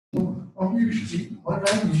My name is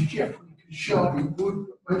Casciani Wood,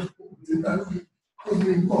 but most people know me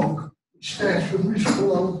probably Mog, which stands for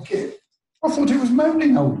Miserable Old Git. I thought it was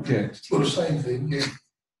moaning old Git. Well, the same thing, yeah.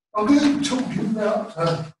 I'm going to be talking about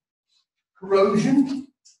corrosion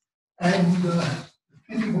and the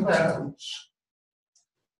pitting of anodes.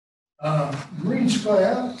 Marine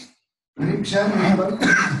surveyor, an examining boat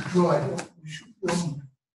dry dock. We should be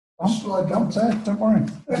on slide up there, don't worry.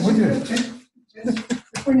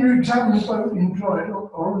 When you examine a boat in dry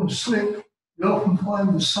dock or on slip, you often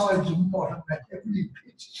find the sides and bottom are heavily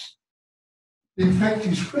pitted. The effect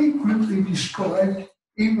is frequently described,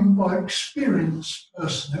 even by experienced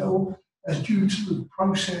personnel, as due to the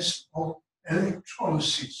process of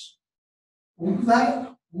electrolysis.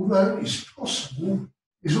 Although it is possible,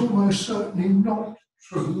 is almost certainly not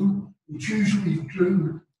true. It's usually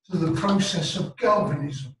due to the process of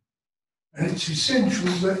galvanism. And it's essential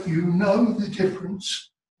that you know the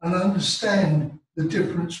difference and understand the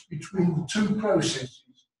difference between the two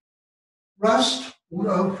processes. Rust,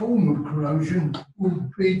 although a form of corrosion, will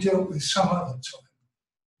be dealt with some other time.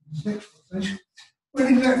 Next one, please.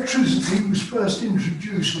 When electricity was first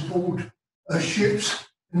introduced aboard ships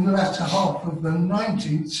in the latter half of the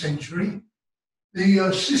 19th century,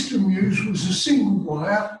 the system used was a single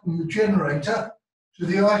wire from the generator to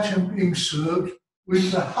the item being served, with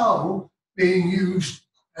the hull being used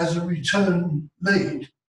as a return lead.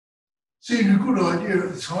 Seemed a good idea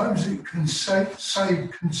at the time, as it can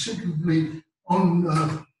save considerably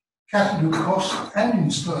on capital costs and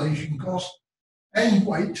installation costs and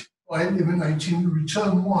weight by eliminating the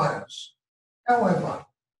return wires. However,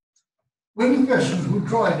 when the vessels were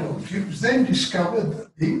dry docked, it was then discovered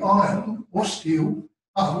that the iron or steel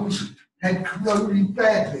hulls had corroded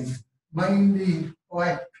badly, mainly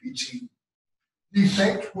by pitting. The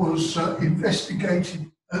effect was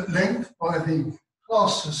investigated at length by the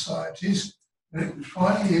class societies, and it was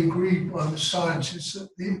finally agreed by the scientists that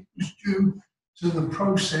it was due to the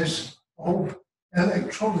process of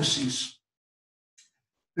electrolysis.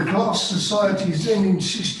 The class societies then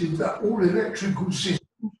insisted that all electrical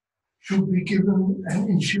systems should be given an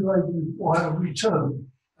insulated wire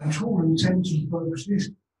return, and to all intents and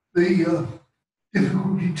purposes, the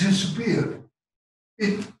difficulty disappeared.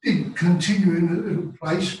 It did continue in a little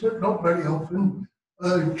place, but not very often,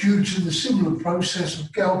 due to the similar process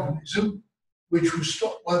of galvanism, which was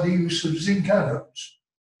stopped by the use of zinc anodes.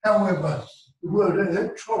 However, the word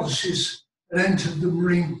electrolysis had entered the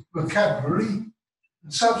marine vocabulary,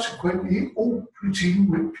 and subsequently all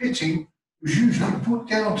pitting was usually put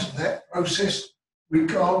down to that process,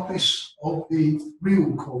 regardless of the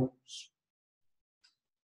real cause.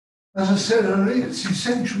 As I said earlier, it's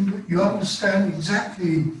essential that you understand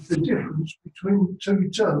exactly the difference between the two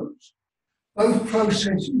terms. Both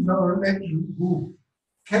processes are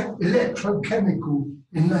electrochemical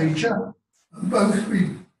in nature, and both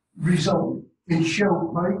result in shell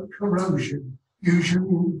plate corrosion, usually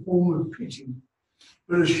in the form of pitting.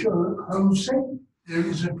 But as Sherlock Holmes said, there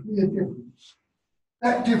is a clear difference.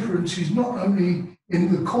 That difference is not only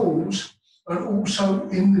in the cause, but also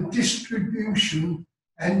in the distribution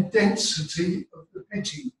and density of the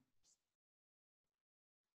pitting.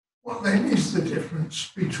 What then is the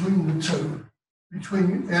difference between the two,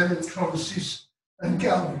 between electrolysis and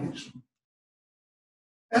galvanism?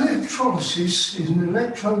 Electrolysis is an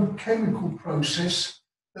electrochemical process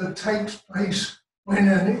that takes place when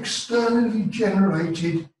an externally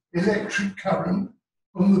generated electric current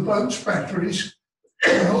from the boat's batteries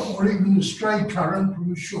or even the stray current from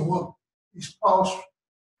the shore is passed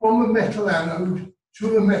from a metal anode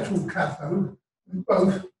to a metal cathode, and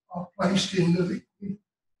both are placed in the liquid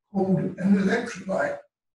called an electrolyte.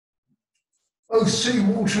 Both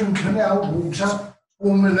seawater and canal water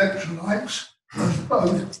form electrolytes, as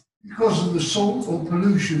both, because of the salt or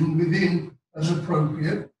pollution within as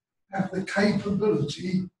appropriate, have the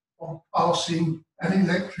capability of passing an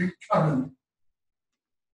electric current.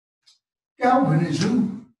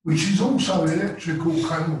 Galvanism, which is also electrical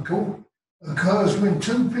chemical, occurs when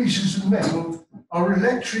two pieces of metal are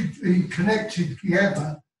electrically connected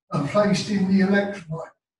together and placed in the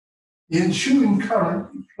electrolyte. The ensuing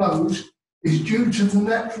current that flows is due to the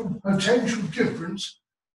natural potential difference,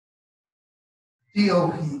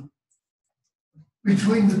 DOE,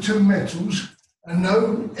 between the two metals, and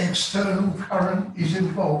no external current is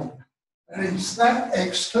involved. And it's that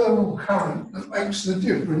external current that makes the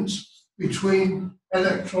difference between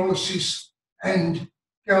electrolysis and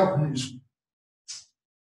galvanism.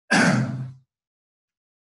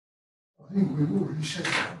 I think we've already said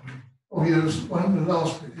that. Oh, yeah, there's the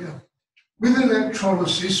last bit, yeah. With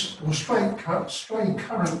electrolysis or straight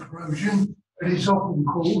current corrosion, it is often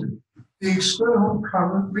called, The external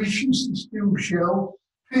current reaches the steel shell,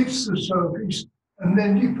 hits the surface, and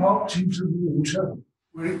then departs into the water,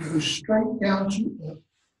 where it goes straight down to earth.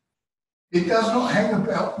 It does not hang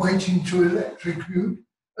about waiting to electrocute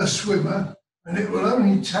a swimmer, and it will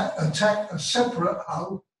only attack a separate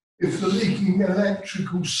hull if the leaking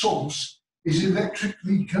electrical source is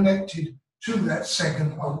electrically connected to that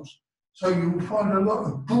second hull. So you'll find a lot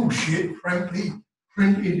of bullshit, frankly,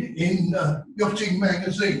 printed in yachting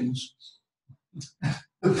magazines.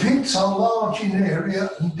 The pits are large in area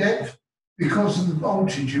and depth because of the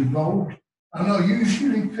voltage involved, and are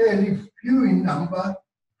usually fairly few in number,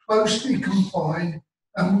 closely confined,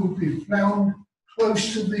 and will be found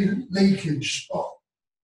close to the leakage spot.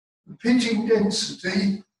 The pitting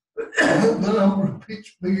density, the number of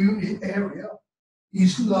pits per unit area,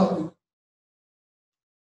 is low.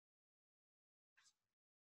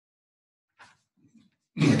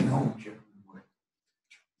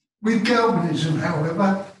 With galvanism,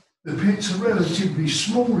 however, the pits are relatively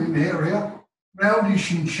small in area,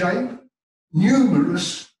 roundish in shape,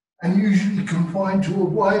 numerous, and usually confined to a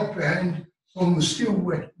wide band from the still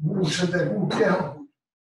wet water level downward.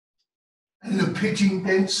 And the pitting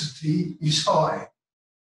density is high.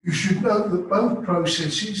 You should note that both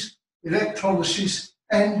processes, electrolysis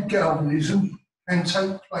and galvanism, can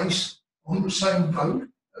take place on the same boat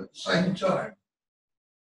at the same time.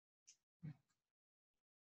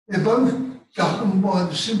 They're both governed by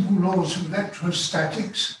the simple laws of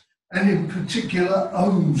electrostatics, and in particular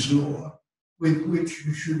Ohm's law, with which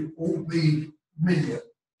you should all be familiar.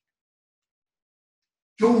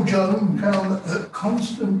 George Ohm found that at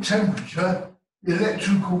constant temperature, the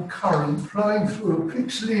electrical current flowing through a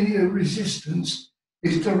fixed linear resistance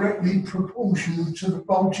is directly proportional to the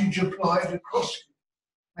voltage applied across it,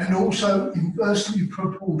 and also inversely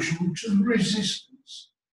proportional to the resistance.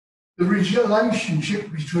 The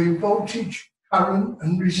relationship between voltage, current,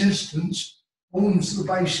 and resistance forms the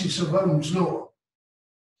basis of Ohm's law.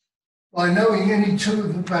 By knowing any two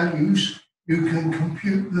of the values, you can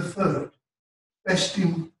compute the third, best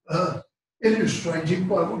illustrated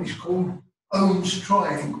by what is called Ohm's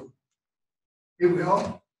triangle. Here we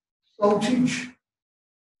are: voltage,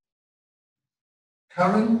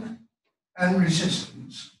 current, and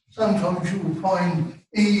resistance. Sometimes you will find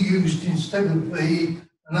E used instead of V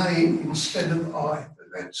and A instead of I, but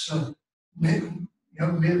that's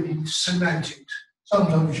merely semantics.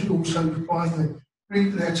 Sometimes you also find the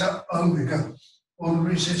Greek letter omega or the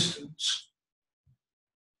resistance.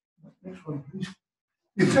 Next one, please.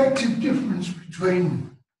 The effective difference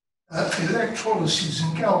between electrolysis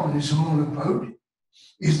and galvanism on a boat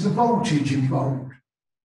is the voltage involved.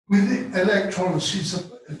 With electrolysis,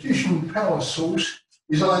 the additional power source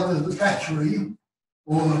is either the battery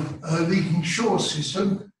or a leaking shore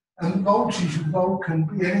system, and the voltage involved can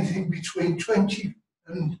be anything between 12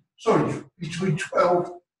 and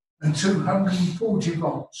 240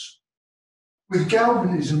 volts. With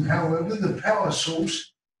galvanism, however, the power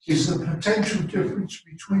source is the potential difference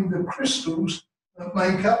between the crystals that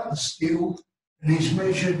make up the steel and is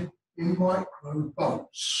measured in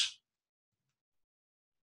microvolts.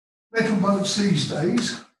 Metal boats these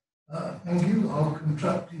days, thank you, are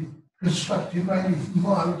constructed mainly from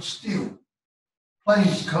mild steel.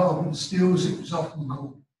 Plain carbon steel, as it was often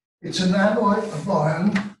called. It's an alloy of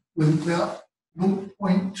iron with about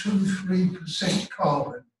 0.23%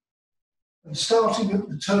 carbon. And starting at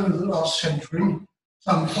the turn of the last century,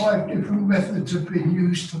 some 5 different methods have been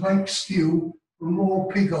used to make steel from raw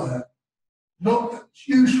pig iron. Not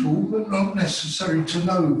useful, but not necessary to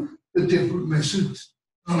know the different methods.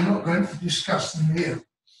 I'm not going to discuss them here.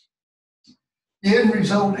 The end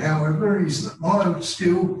result, however, is that mild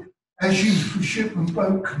steel, as used for ship and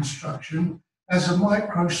boat construction, has a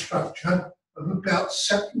microstructure of about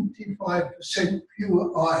 75%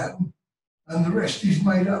 pure iron, and the rest is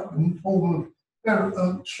made up in the form of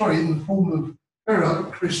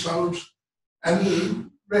ferrite crystals, and the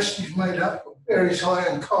rest is made up of various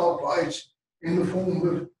iron carbides in the form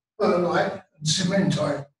of perlite and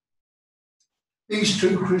cementite. These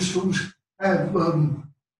two crystals have a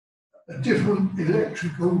different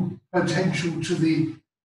electrical potential to the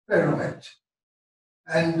ferrite,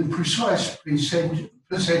 and the precise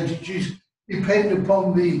percentages depend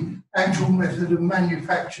upon the actual method of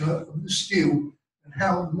manufacture of the steel and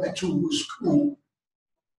how the metal was cooled.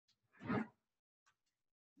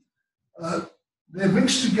 They're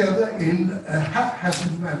mixed together in a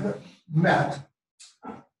haphazard manner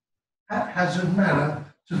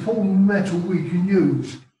to form the metal we can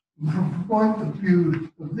use. And from the point of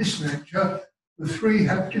view of this lecture, the three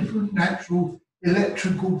have different natural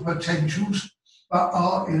electrical potentials, but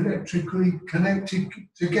are electrically connected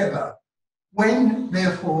together When,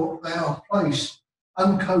 therefore, they are placed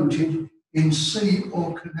uncoated in sea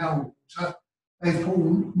or canal water, they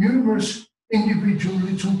form numerous individual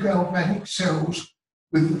little galvanic cells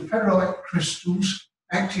with the ferrite crystals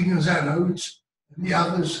acting as anodes and the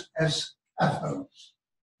others as cathodes.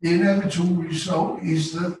 The inevitable result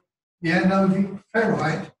is that the anodic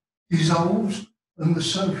ferrite dissolves and the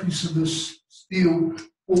surface of the steel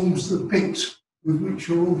forms the pits with which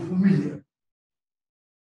you're all familiar.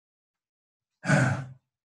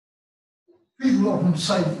 People often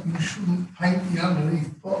say that you shouldn't paint the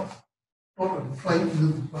underneath bottom plate of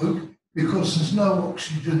the boat because there's no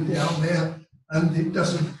oxygen down there and it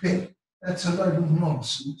doesn't fit. That's a load of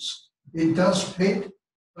nonsense. It does fit,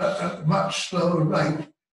 but at a much slower rate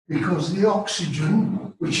because the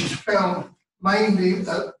oxygen, which is found mainly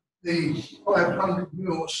at the 500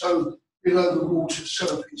 mil or so below the water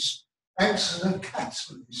surface, acts as a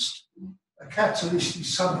catalyst. A catalyst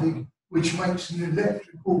is something which makes an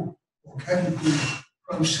electrical or chemical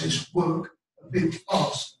process work a bit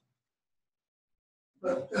faster.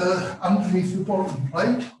 But underneath the bottom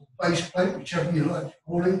plate, or base plate, whichever you like to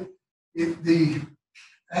call it, the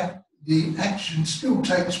action still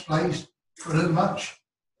takes place at a much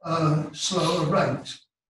slower rate.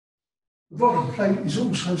 The bottom plate is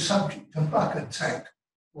also subject to buck attack,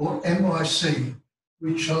 or MIC,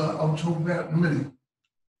 which I'll talk about in a minute.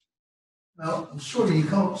 Now, I'm sorry you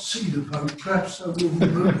can't see the photograph, so we'll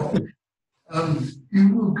move on.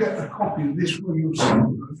 You will get a copy of this where you'll see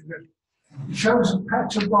the photograph. It shows a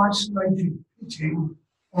patch of isolated pitting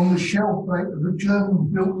on the shell plate of a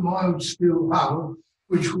German-built mild steel hull,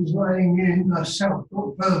 which was laying in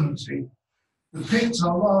Southport, Bermondsey. The pits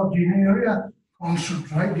are large in area,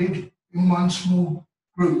 concentrated in one small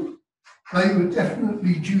group. They were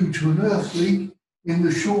definitely due to an earth leak in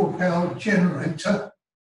the shore power generator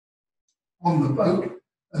on the boat,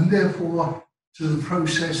 and therefore to the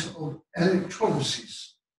process of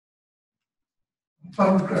electrolysis.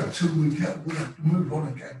 Photograph 2, we'll have to move on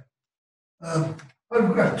again.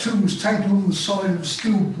 Photograph 2 was taken on the side of a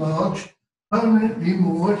steel barge permanently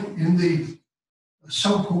moored in the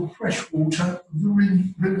so-called freshwater of the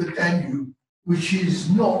River Danube, which is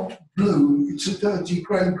not blue, it's a dirty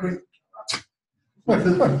grey green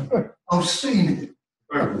colour. I've seen it.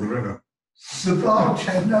 The barge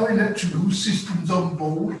had no electrical systems on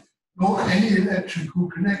board, nor any electrical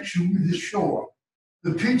connection with the shore.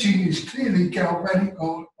 The pitching is clearly galvanic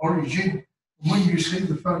origin, and when you see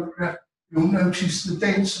the photograph, you'll notice the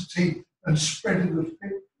density and spread of the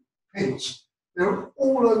pits. They're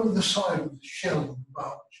all over the side of the shell of the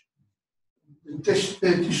barge.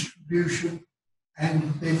 Their distribution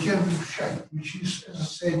and their general shape, which is, as I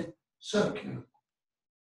said, circular.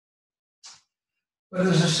 But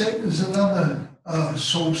as I said, there's another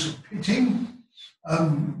source of pitting,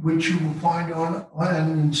 which you will find on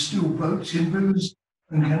iron and steel boats in rivers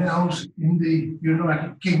and canals in the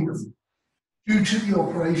United Kingdom. Due to the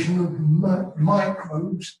operation of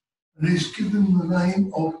microbes, and is given the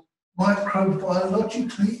name of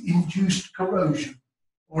microbiologically induced corrosion,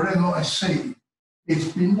 or MIC.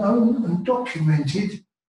 It's been known and documented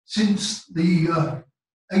since the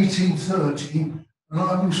 1830, and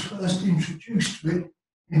I was first introduced to it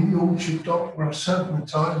in the Orchard Dock for a certain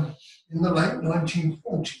time in the late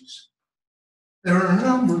 1940s. There are a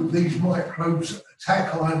number of these microbes that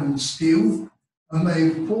attack iron and steel, and they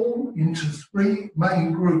fall into three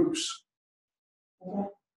main groups.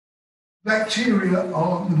 Bacteria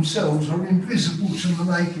themselves are invisible to the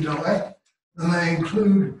naked eye, and they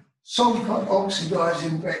include sulfur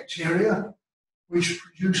oxidizing bacteria, which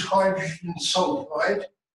produce hydrogen sulfide,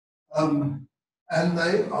 and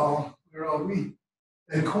they are, where are we?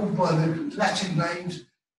 They're called by the Latin names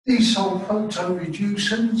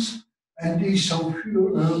desulphotoreducins and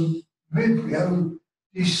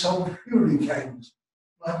desulfuricanes.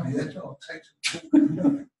 Blimey, that'll take some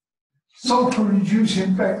talking.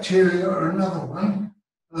 Sulfur-reducing bacteria are another one,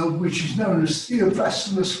 which is known as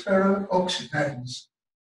Theobacillus ferrooxidans.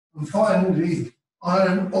 And finally,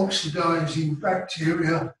 iron oxidizing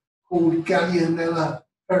bacteria called Gallionella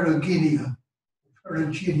ferruginea, I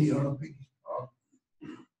beg his pardon.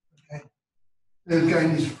 Okay. There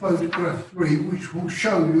again is photograph 3, which will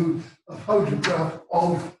show you a photograph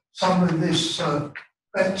of some of this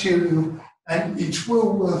bacterial, and it's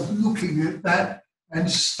well worth looking at that and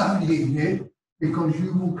studying it, because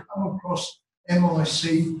you will come across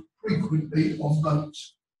MIC frequently on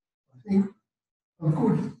boats. I think a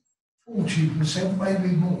good 40%,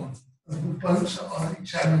 maybe more, of the boats that I've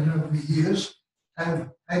examined over the years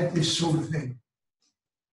have had this sort of thing.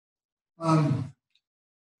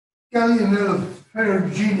 Gallionella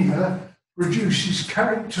ferruginea produces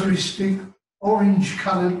characteristic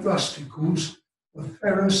orange-coloured rusticles of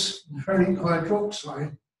ferrous and ferric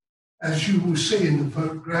hydroxide, as you will see in the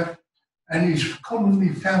photograph, and is commonly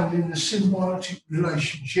found in a symbiotic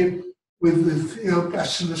relationship with the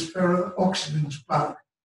Theobacillus ferrooxidans bug.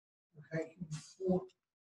 Okay.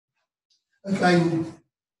 Again,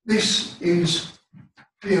 this is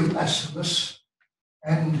Theobacillus,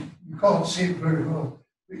 and you can't see it very well,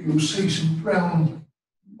 but you'll see some brown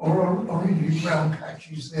or orangey brown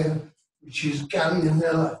patches there, which is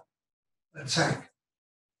Gallionella attack.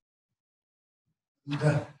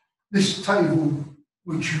 And, this table,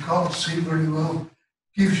 which you can't see very well,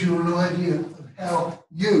 gives you an idea of how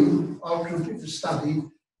you, after a bit of study,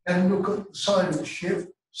 can look at the side of the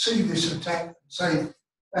ship, see this attack, and say,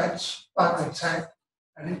 that's bug attack,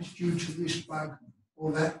 and it's due to this bug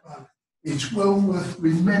or that bug. It's well worth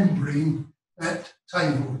remembering that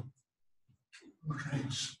table. Okay.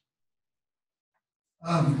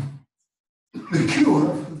 The cure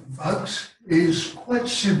for the bugs is quite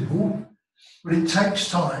simple, but it takes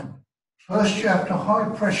time. First, you have to high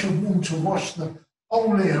pressure water wash the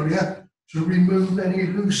whole area to remove any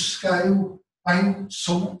loose scale, paint,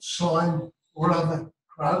 salt, slime, or other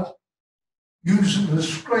crud. Use a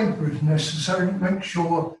scraper if necessary to make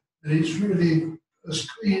sure that it's really as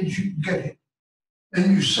clean as you can get it.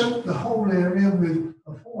 Then you soak the whole area with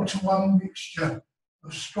a 4-to-1 mixture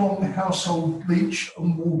of strong household bleach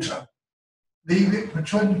and water. Leave it for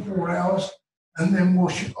 24 hours and then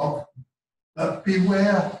wash it off. But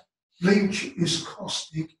beware, bleach is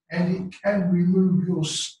caustic and it can remove your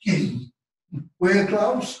skin. Wear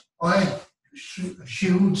gloves, eye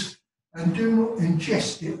shields, and do not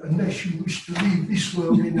ingest it unless you wish to leave this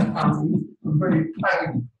world in a hurry and very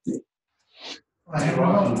plain. Is it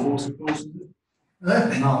right for the water course to do?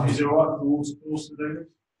 No. Is it right for the water course to do?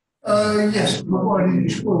 Yes, provided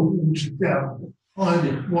it's well watered down.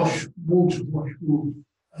 Fine water wash will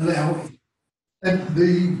allow it. And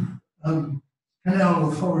the canal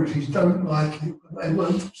authorities don't like it, but they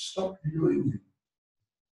won't stop you doing it.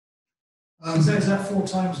 So is that 4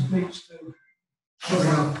 times bleach to?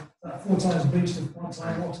 Sorry, that 4 times bleach to 1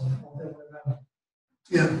 time water, or the other way around?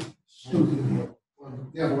 yeah.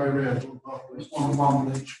 The other way around. It's one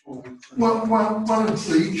bleach, 4. One of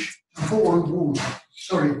bleach, 4 of water.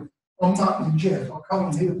 Sorry, I'm Martin and Jeff. I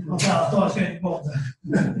can't hear. I thought I was getting involved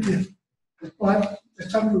there. Right,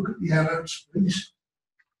 let's have a look at the anodes, please.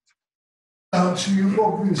 So you've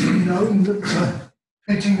obviously known that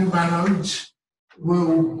fitting of anodes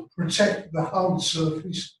will protect the hull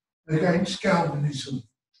surface against galvanism.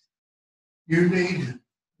 You need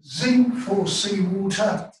zinc for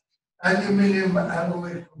seawater, aluminium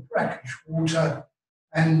alloy for brackish water,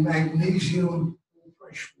 and magnesium for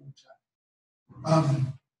fresh water.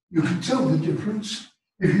 You can tell the difference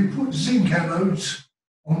if you put zinc anodes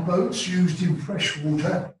on boats used in fresh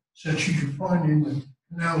water, such as you find in the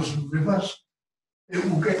canals and rivers. It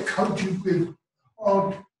will get coated with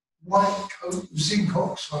hard white coat of zinc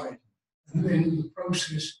oxide, and then the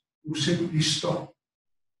process will simply stop.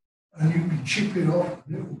 And you can chip it off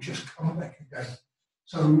and it will just come back again.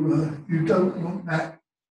 So you don't want that.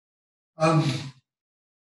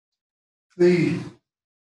 This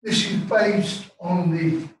is based on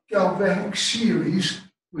the galvanic series,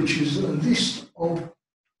 which is a list of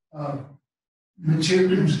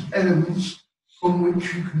materials, elements from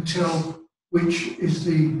which you can tell which is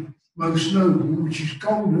the most noble, which is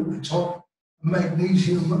gold at the top and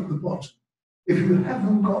magnesium at the bottom. If you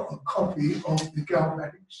haven't got a copy of the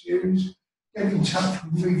galvanic series, get in touch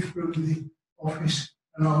with me through the office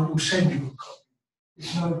and I will send you a copy.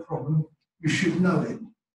 It's no problem. You should know it.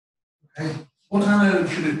 Okay? What anode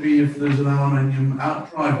should it be if there's an aluminium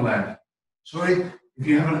outdrive leg? Sorry? If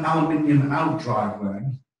you have an aluminium outdrive leg,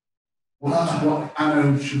 what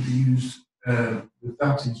anode should be used with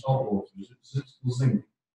that in salt water? Is it still zinc?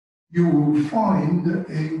 You will find that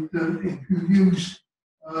if you use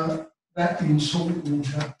that in salt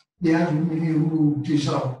water, the aluminium will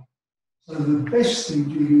dissolve. So the best thing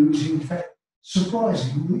to use, in fact,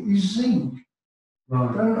 surprisingly, is zinc.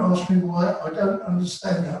 Right. Don't ask me why, I don't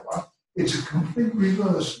understand that one. It's a complete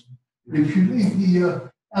reversal. If you leave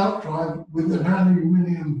the outdrive with an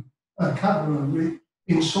aluminium cover over it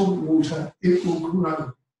in salt water, it will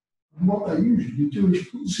corrode. And what they usually do is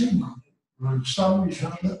put zinc on it. For some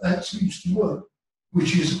reason that seems to work,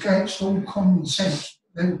 which is against all common sense.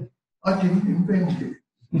 Then I didn't invent it.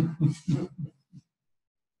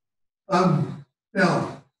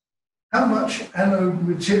 Now, how much anode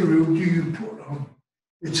material do you put on?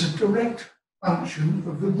 It's a direct function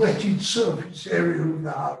of the wetted surface area of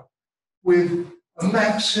the hull, with a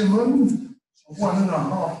maximum of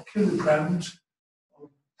 1.5 kilograms of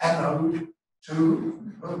anode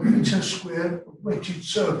to a metre squared of wetted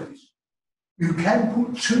surface. You can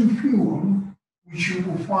put too few on, which you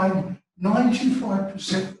will find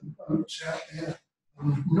 95% of the boats out there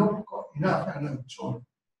have not got enough anodes on.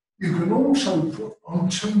 You can also put on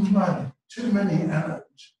too many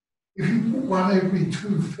anodes. If you put one every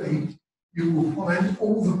 2 feet, you will find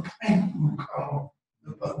all the paint will come off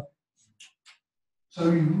the boat.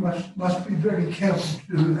 So you must be very careful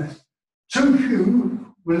to do that. Too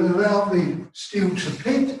few will allow the steel to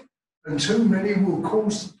pit, and too many will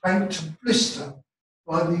cause the paint to blister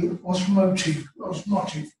by the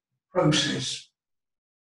osmotic process.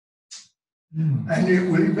 And it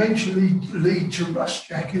will eventually lead to rust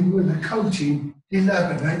jacking where the coating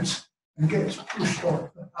delaminates and gets pushed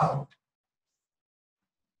off the hull.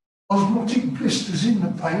 Osmotic blisters in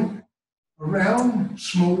the paint are round,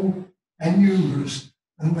 small and numerous,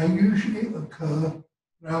 and they usually occur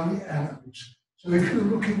around the anodes. So if you're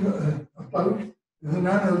looking at a boat with an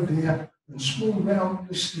anode there and small round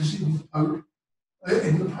blisters in the boat,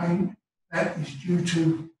 in the paint, that is due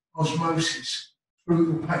to osmosis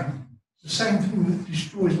through the paint. The same thing that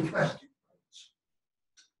destroys plastic boats.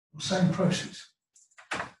 The same process.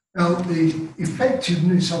 Now, the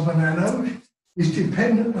effectiveness of an anode is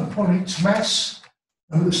dependent upon its mass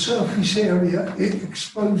and the surface area it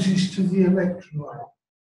exposes to the electrolyte,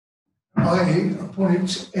 i.e. upon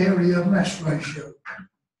its area mass ratio.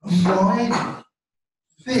 And wide,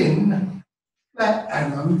 thin, flat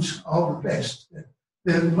anodes are the best.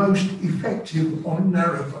 They're the most effective on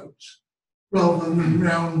narrow boats, rather than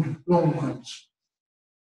round, long ones.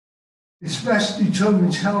 Its mass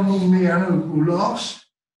determines how long the anode will last,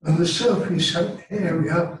 and the surface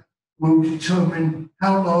area will determine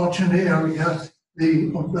how large an area of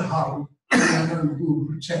the hull the anode will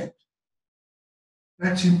protect.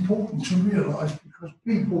 That's important to realise because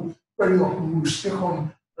people very often will stick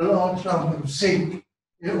on a large number of zinc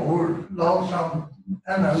or a large number of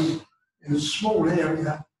anode in a small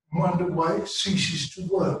area and wonder why it ceases to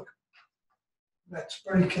work. That's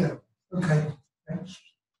very careful. Okay, thanks.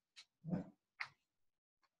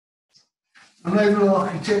 The naval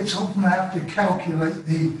architects often have to calculate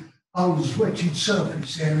the hull's wetted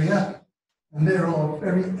surface area, and there are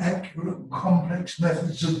very accurate and complex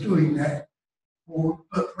methods of doing that.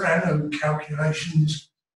 But for anode calculations,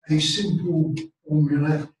 a simple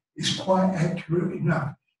formula is quite accurate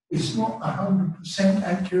enough. It's not 100%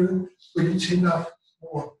 accurate, but it's enough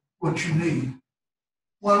for what you need.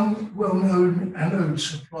 One well-known anode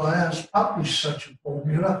supplier has published such a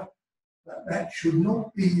formula, but that should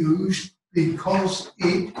not be used because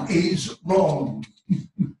it is wrong.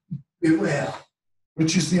 Beware.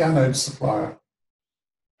 Which is the anode supplier?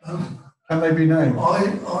 Can they be named? I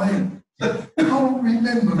can't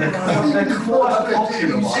remember, but I think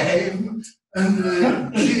it was M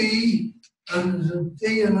and G and a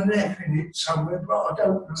D and an F in it somewhere, but I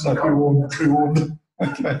don't know. So pre-warned.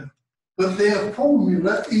 Okay. But their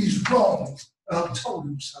formula is wrong, and I've told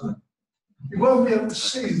them so. You won't be able to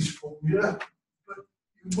see this formula, but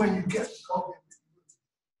when you get the copy,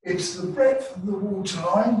 it's the breadth of the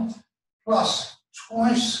waterline plus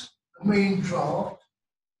twice the mean draft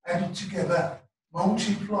added together,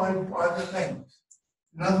 multiplied by the length.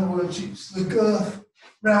 In other words, it's the girth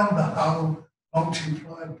round the hull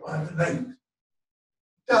multiplied by the length.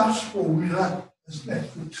 Duff's formula has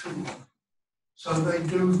left the 2 on. So they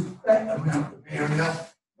do that amount of area,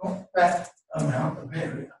 not that amount of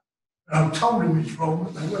area. And I've told them it's wrong,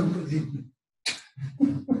 but they won't believe me.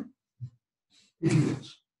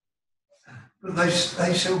 Idiots. But they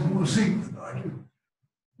sell more zinc than I do.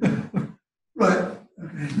 Right,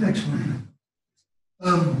 okay, next one.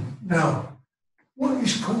 Now, what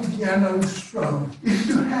is called the anode stroke? If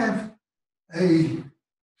you have a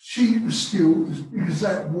sheet of steel as big as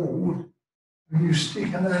that wall, and you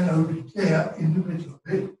stick an anode there in the middle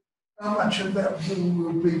of it, how much of that wall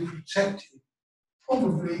will be protected?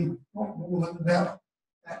 Probably not more than about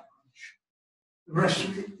that much. The rest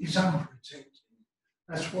of it is unprotected.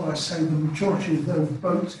 That's why I say the majority of those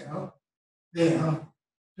boats out there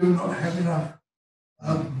do not have enough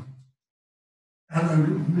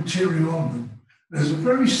anode material on them. There's a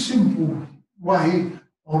very simple way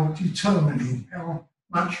of determining how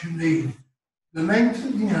much you need. The length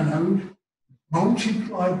of the anode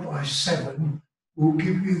multiplied by 7 will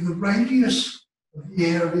give you the radius of the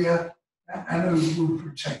area that anode will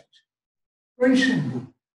protect. Very simple.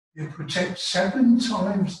 It protects 7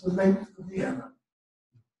 times the length of the anode,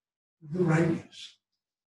 the radius.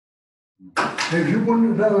 If you want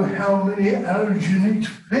to know how many anodes you need to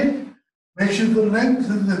fit, measure the length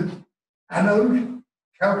of the anode,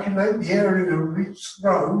 calculate the area of its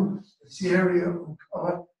throw, that's the area it will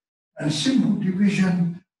cover, and simple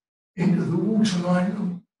division into the waterline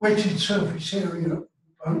and wetted surface area of the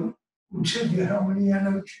boat will tell you how many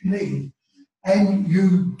anodes you need. And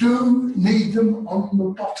you do need them on the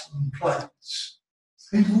bottom plates.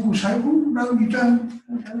 People will say, oh, no, you don't.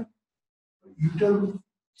 But you do.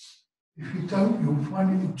 If you don't, you'll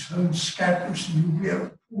find it will turn scabrous and you'll be able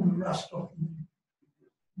to pull the rust off.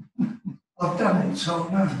 I've done it, so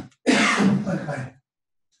I know. Okay.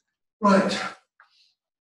 Right.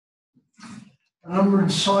 A number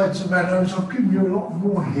and sides of anodes. I've given you a lot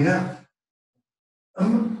more here.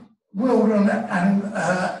 Well-done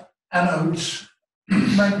anodes,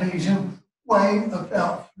 magnesium, weigh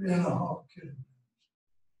about 3.5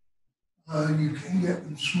 kilograms. You can get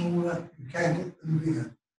them smaller, you can get them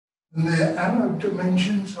bigger. And their anode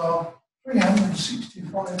dimensions are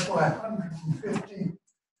 365 by 150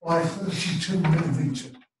 by 32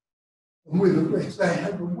 millimetres. And they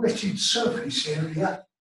have a wetted surface area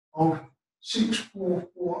of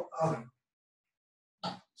 6440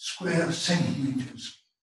 square centimetres.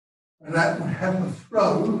 And that would have a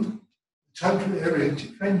flow, the total area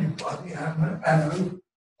defended by the anode,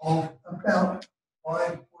 of about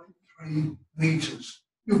 5.3 metres.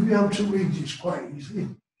 You'll be able to read this quite easily.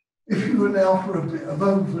 If you allow for a bit of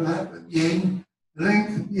overlap at the end, the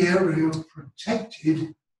length of the area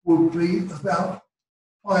protected would be about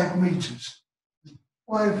 5 metres.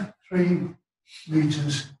 5.3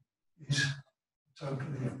 metres is the total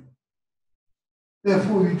area.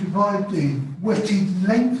 Therefore, you divide the wetted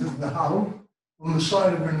length of the hull on the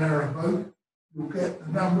side of a narrow boat, you'll get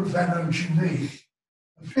the number of anodes you need.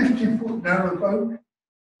 A 50-foot narrow boat,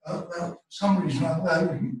 well, for some reason or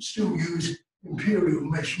other, you can still use imperial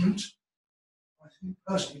measurements. I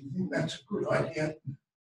personally think that's a good idea.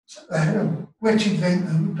 So they have a wetted length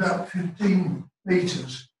of about 15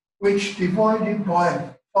 metres, which divided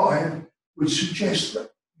by 5 would suggest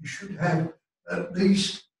that you should have at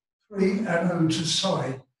least 3 anodes a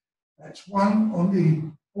side. That's one on the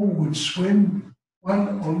forward swim,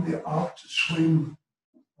 one on the after swim,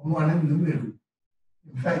 and one in the middle.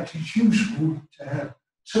 In fact, it's useful to have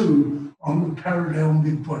 2 on the parallel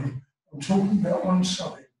mid-body. I'm talking about one side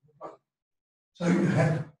of the boat. So you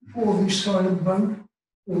have 4 this side of the boat,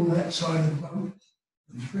 4 that side of the boat,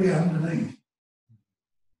 and 3 underneath.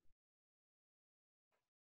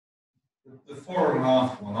 The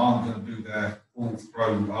 4.5 one aren't going to do their full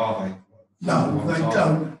throw, are they? No, they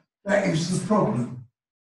don't. That is the problem.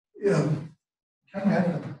 Can we have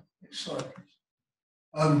the next slide, please?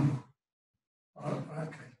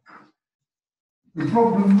 Okay. The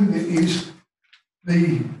problem with it is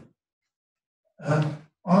the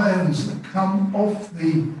ions that come off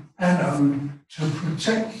the anode to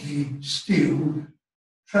protect the steel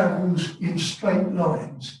travels in straight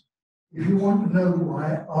lines. If you want to know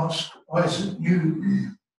why, ask Isaac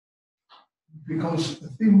Newton, because the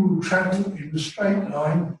thing will travel in a straight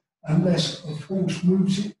line unless a force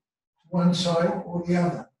moves it to one side or the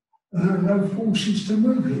other. And there are no forces to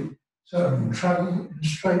move it, so it will travel in a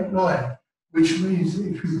straight line, which means that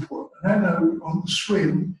if you put an anode on the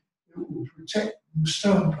swim, it will protect the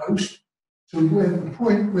stern post to where the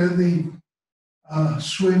point where the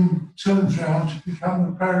swim turns round to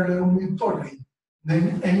become a parallel mid-body.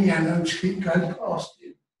 Then any anodes keep going past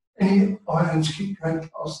it. Any ions keep going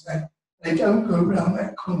past that. They don't go round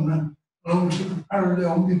that corner along to the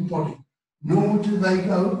parallel mid-body, nor do they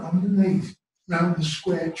go underneath round the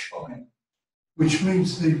square chine, which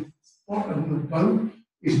means the bottom of the boat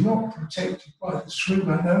is not protected by the swim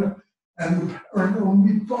anode, and the parallel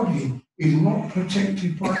mid-body is not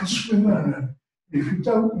protected by the swim anode. If you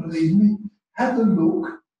don't believe me, have a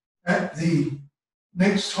look at the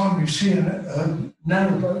next time you see a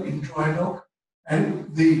narrowboat in dry dock,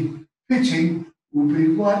 and the fitting will be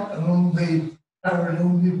right along the parallel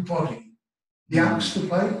mid-body. The youngster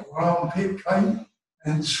plate or armpit plate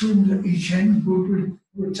and the swims at each end will be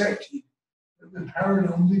protected, but the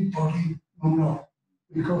parallel mid-body will not,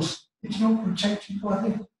 because it's not protected by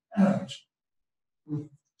the anodes.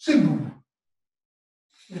 Simple.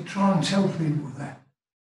 You try and tell people that.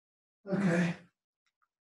 Okay.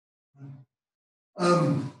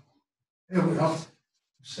 Here we are.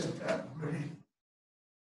 Said that already.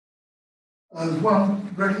 One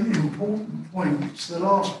very important point, it's the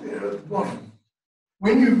last bit at the bottom.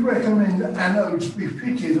 When you recommend that anodes be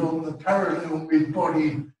fitted on the parallel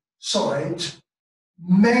mid-body sides,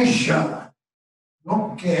 measure,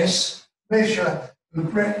 not guess, measure the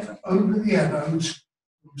breadth over the anodes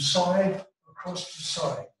from side across to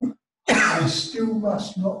side. They still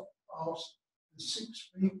must not pass the 6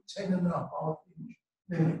 feet 10.5 inch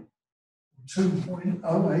limit,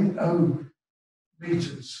 2.080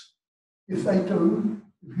 metres. If they do,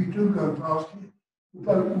 if you do go past it, the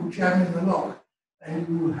boat will jam in the lock, and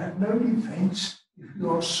you will have no defence if you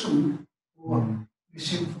are sued for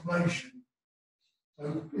misinformation. So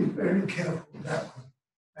be very careful with that one.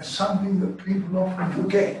 That's something that people often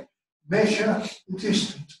forget. Measure the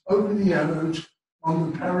distance over the anodes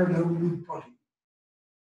on the parallel loop body.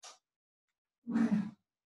 Okay.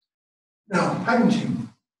 Now, painting.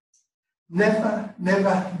 Never,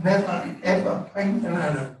 never, never, ever paint an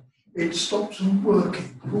anode. It stops them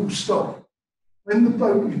working, full stop. When the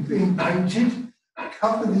boat is being painted,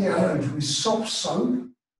 cover the anodes with soft soap.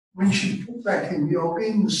 When she's put back in the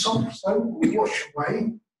organ, the soft soap will wash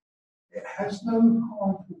away. It has no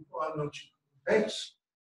harmful biological effects.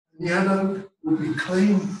 And the anode will be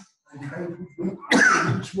clean and capable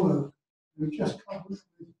of its work. We just cover it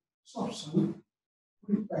with soft soap,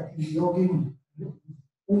 put it back in the organ, and it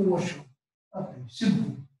will all wash off. Lovely,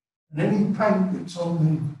 simple. And any paint that's on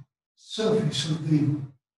the surface of the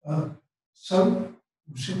soap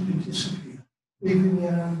will simply disappear, leaving the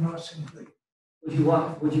anode nice and clean.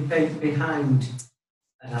 Would you paint behind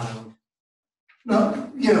an anode?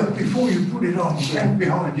 No, yeah, before you put it on, stand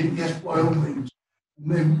behind it, yes, by all means.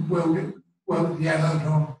 And then weld the anode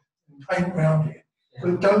on and paint round it. Yeah.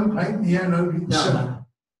 But don't paint the anode itself.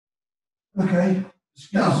 No. Okay.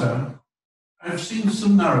 So, I've seen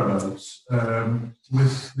some narrowboats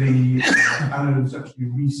with the anodes actually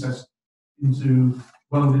recessed into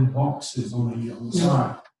welded boxes on the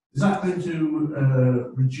side. Is that going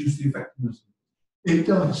to reduce the effectiveness? It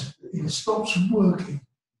does. It stops them working.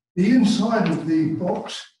 The inside of the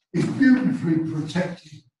box is beautifully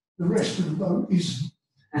protected. The rest of the boat isn't.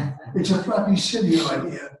 It's a bloody silly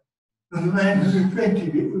idea. And the man who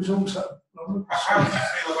invented it was also. How do you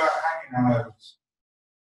feel about hanging anodes?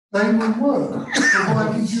 They will work,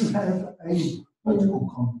 provided you have a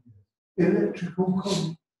electrical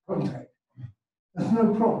contact. That's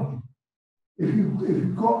no problem. If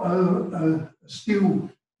you've got a steel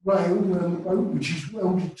rail around the boat which is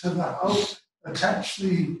welded to the hull, attach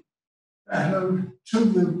the anode to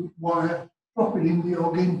the wire, drop it in the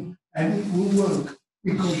organ, and it will work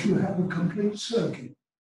because you have a complete circuit.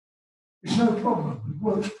 It's no problem, it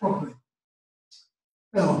works properly.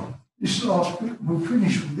 Now, this last bit, we'll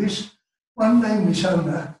finish with this. One nameless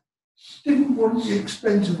owner didn't want the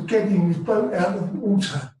expense of getting his boat out of the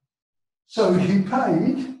water, so he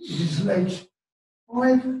paid, it is alleged,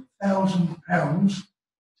 £5,000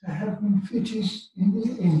 to have them fitted in the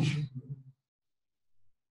engine room.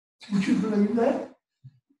 Would you believe that?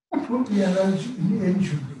 Put the anodes in the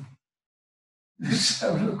engine room. Let's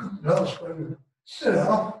have a look at the last one. There they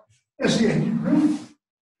are. There's the engine room.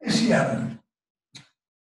 There's the anode.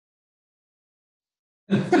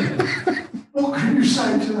 What can you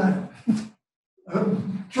say to that?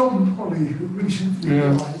 John Polly, who recently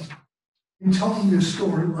died, he told me a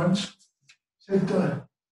story once. Said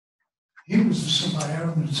he was a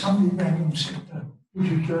surveyor, and somebody rang him and said, "Would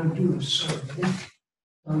you go and do a survey?"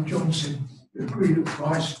 And John said, agreed a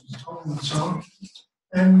price, told him and so on.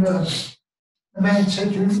 And the man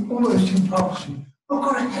said to him, almost in passing, "I've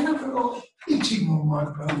got a hell of a lot of pitting on my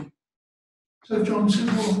boat." So John said,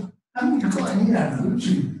 "Well, haven't you got any anodes?"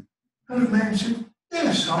 And the man said,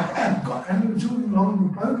 "Yes, I have got anodes all along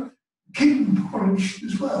the boat, keep them polished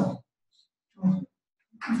as well." John,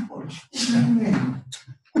 polished? What do you mean?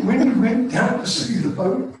 When he went down to see the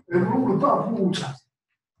boat, they were all above water.